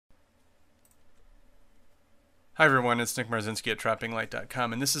Hi everyone, it's Nick Marzinski at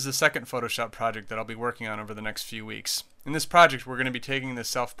TrappingLight.com, and this is the second Photoshop project that I'll be working on over the next few weeks. In this project, we're going to be taking this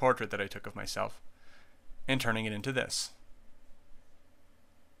self-portrait that I took of myself and turning it into this.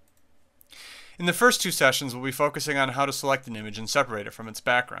 In the first two sessions, we'll be focusing on how to select an image and separate it from its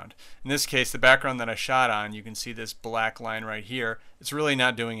background. In this case, the background that I shot on, you can see this black line right here. It's really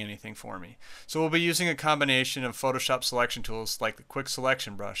not doing anything for me. So we'll be using a combination of Photoshop selection tools like the quick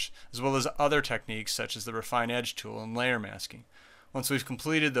selection brush, as well as other techniques such as the refine edge tool and layer masking. Once we've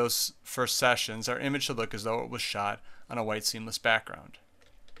completed those first sessions, our image should look as though it was shot on a white seamless background.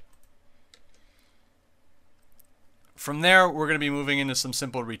 From there, we're going to be moving into some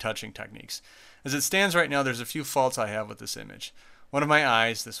simple retouching techniques. As it stands right now, there's a few faults I have with this image. One of my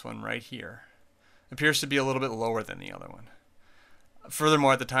eyes, this one right here, appears to be a little bit lower than the other one.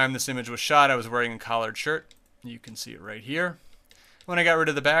 Furthermore, at the time this image was shot, I was wearing a collared shirt. You can see it right here. When I got rid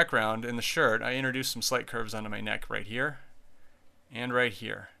of the background in the shirt, I introduced some slight curves onto my neck right here and right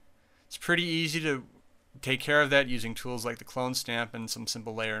here. It's pretty easy to take care of that using tools like the clone stamp and some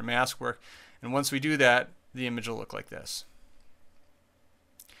simple layer and mask work. And once we do that, the image will look like this.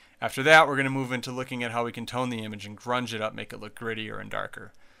 After that, we're going to move into looking at how we can tone the image and grunge it up, make it look grittier and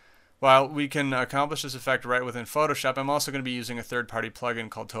darker. While we can accomplish this effect right within Photoshop, I'm also going to be using a third-party plugin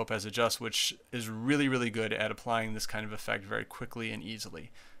called Topaz Adjust, which is really good at applying this kind of effect very quickly and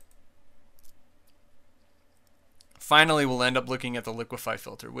easily. Finally, we'll end up looking at the liquify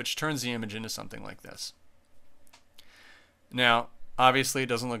filter, which turns the image into something like this. Now, obviously it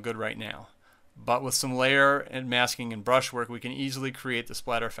doesn't look good right now, but with some layer and masking and brush work, we can easily create the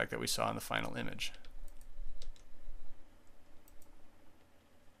splatter effect that we saw in the final image.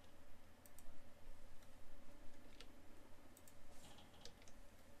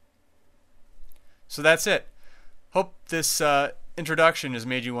 So that's it. Hope this introduction has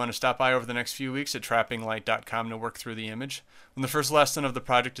made you want to stop by over the next few weeks at TrappingLight.com to work through the image. When the first lesson of the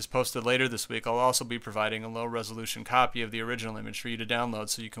project is posted later this week, I'll also be providing a low-resolution copy of the original image for you to download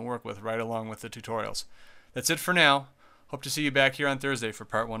so you can work with right along with the tutorials. That's it for now. Hope to see you back here on Thursday for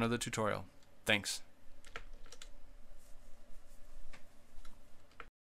part 1 of the tutorial. Thanks.